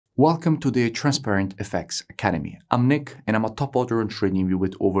Welcome to the Transparent FX Academy. I'm Nick and I'm a top author on TradingView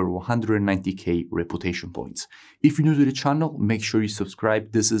with over 190k reputation points. If you're new to the channel, make sure you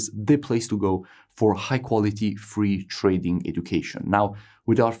subscribe. This is the place to go for high quality free trading education. Now,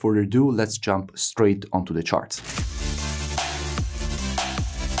 without further ado, let's jump straight onto the charts.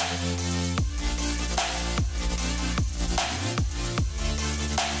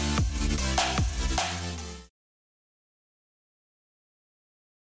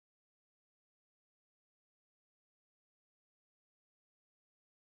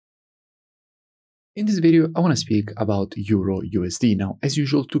 In this video, I want to speak about Euro USD. Now, as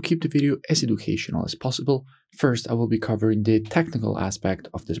usual, to keep the video as educational as possible, first I will be covering the technical aspect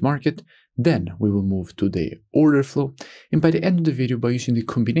of this market, then we will move to the order flow, and by the end of the video, by using the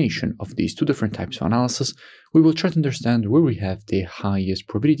combination of these two different types of analysis, we will try to understand where we have the highest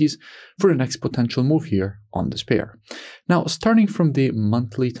probabilities for the next potential move here on this pair. Now, starting from the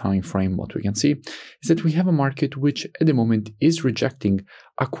monthly time frame, what we can see is that we have a market which at the moment is rejecting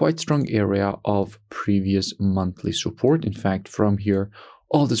a quite strong area of previous monthly support. In fact, from here,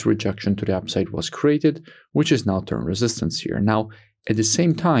 all this rejection to the upside was created, which is now turned resistance here. Now, at the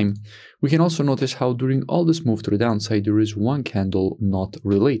same time, we can also notice how during all this move to the downside, there is one candle not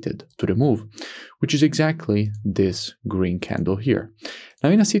related to the move, which is exactly this green candle here. Now,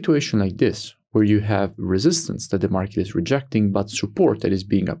 in a situation like this, where you have resistance that the market is rejecting, but support that is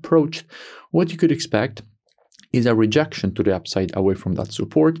being approached, what you could expect is a rejection to the upside away from that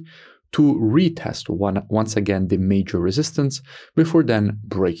support to retest once again the major resistance before then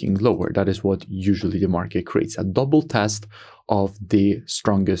breaking lower. That is what usually the market creates, a double test of the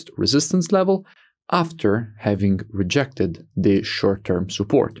strongest resistance level after having rejected the short-term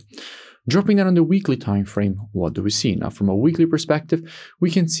support. Dropping down on the weekly time frame, what do we see? Now, from a weekly perspective,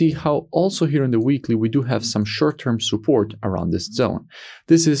 we can see how also here on the weekly, we do have some short-term support around this zone.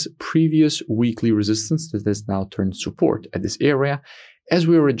 This is previous weekly resistance that has now turned support at this area. As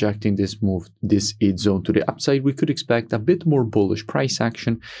we are rejecting this move, this zone to the upside, we could expect a bit more bullish price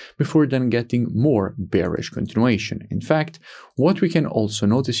action before then getting more bearish continuation. In fact, what we can also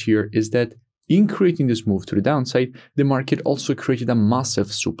notice here is that in creating this move to the downside, the market also created a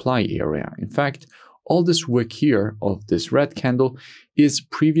massive supply area. In fact, all this wick here of this red candle is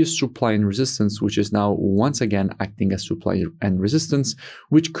previous supply and resistance, which is now once again acting as supply and resistance,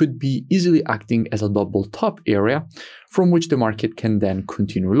 which could be easily acting as a double top area from which the market can then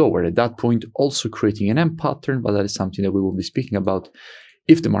continue lower. At that point, also creating an M pattern, but that is something that we will be speaking about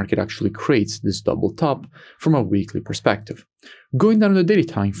if the market actually creates this double top from a weekly perspective. Going down the daily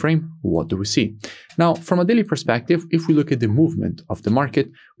time frame, what do we see? Now, from a daily perspective, if we look at the movement of the market,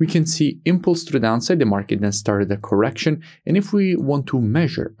 we can see impulse to the downside. The market then started a correction, and if we want to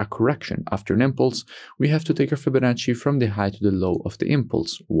measure a correction after an impulse, we have to take our Fibonacci from the high to the low of the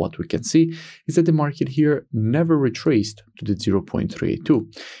impulse. What we can see is that the market here never retraced to the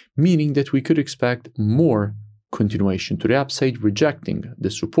 0.382, meaning that we could expect more continuation to the upside, rejecting the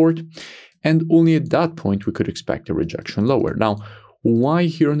support, and only at that point we could expect a rejection lower. Now, why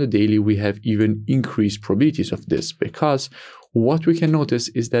here on the daily we have even increased probabilities of this? Because what we can notice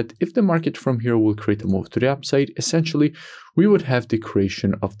is that if the market from here will create a move to the upside, essentially we would have the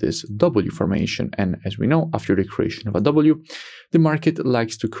creation of this W formation. And as we know, after the creation of a W, the market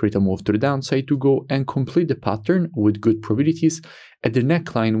likes to create a move to the downside to go and complete the pattern with good probabilities at the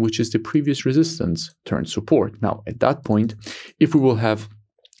neckline, which is the previous resistance turned support. Now, at that point, if we will have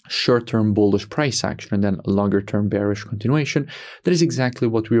short-term bullish price action and then longer-term bearish continuation, that is exactly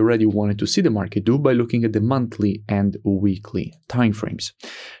what we already wanted to see the market do by looking at the monthly and weekly timeframes.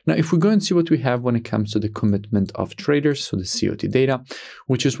 Now, if we go and see what we have when it comes to the commitment of traders, so the COT data,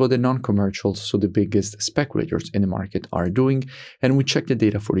 which is what the non-commercials, so the biggest speculators in the market are doing, and we check the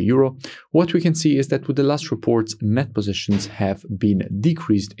data for the euro, what we can see is that with the last reports, net positions have been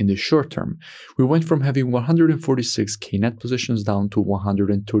decreased in the short term. We went from having 146k net positions down to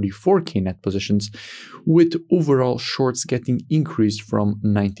 134k net positions, with overall shorts getting increased from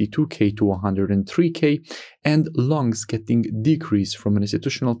 92k to 103k, and longs getting decreased from an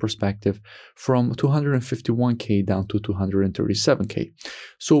institutional perspective from 251k down to 237k.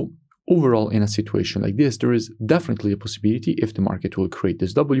 So overall, in a situation like this, there is definitely a possibility, if the market will create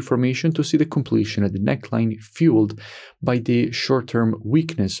this W formation, to see the completion at the neckline fueled by the short-term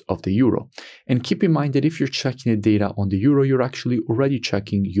weakness of the euro. And keep in mind that if you're checking the data on the euro, you're actually already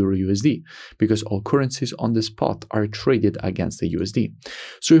checking Euro USD, because all currencies on the spot are traded against the USD.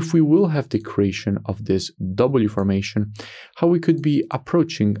 So if we will have the creation of this W formation, how we could be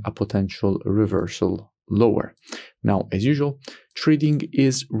approaching a potential reversal lower. Now, as usual, trading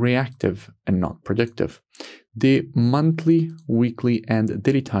is reactive and not predictive. the monthly, weekly, and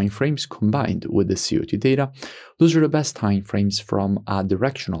daily timeframes combined with the COT data, those are the best timeframes from a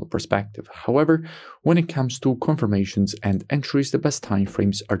directional perspective. However, when it comes to confirmations and entries, the best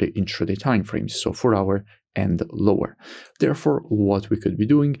timeframes are the intraday timeframes, so 4 hour and lower. Therefore, what we could be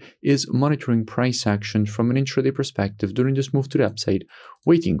doing is monitoring price action from an intraday perspective during this move to the upside,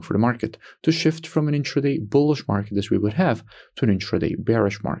 waiting for the market to shift from an intraday bullish market as we would have to an intraday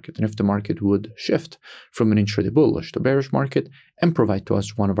bearish market. And if the market would shift from an intraday bullish to bearish market and provide to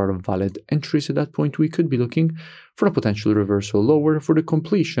us one of our valid entries at that point, we could be looking for a potential reversal lower for the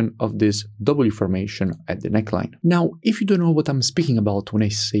completion of this W formation at the neckline. Now, if you don't know what I'm speaking about when I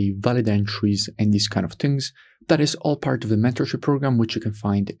say valid entries and these kind of things, that is all part of the mentorship program, which you can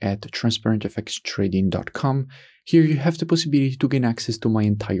find at transparentfxtrading.com. Here you have the possibility to gain access to my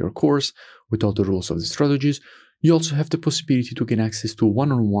entire course with all the rules of the strategies. You also have the possibility to gain access to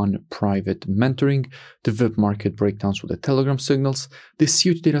one-on-one private mentoring, the web market breakdowns with the Telegram signals, the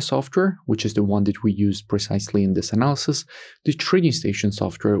COT data software, which is the one that we use precisely in this analysis, the trading station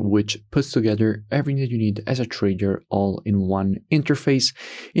software, which puts together everything that you need as a trader all in one interface.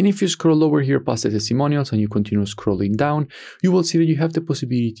 And if you scroll lower here past the testimonials and you continue scrolling down, you will see that you have the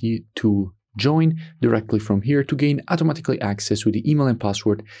possibility to join directly from here to gain automatically access with the email and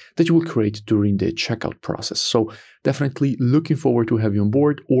password that you will create during the checkout process. So definitely looking forward to have you on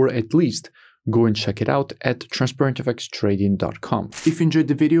board, or at least go and check it out at transparentfxtrading.com. If you enjoyed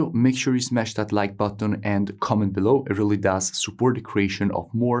the video, make sure you smash that like button and comment below. It really does support the creation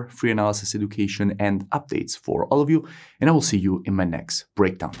of more free analysis education and updates for all of you. And I will see you in my next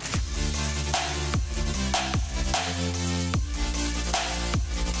breakdown.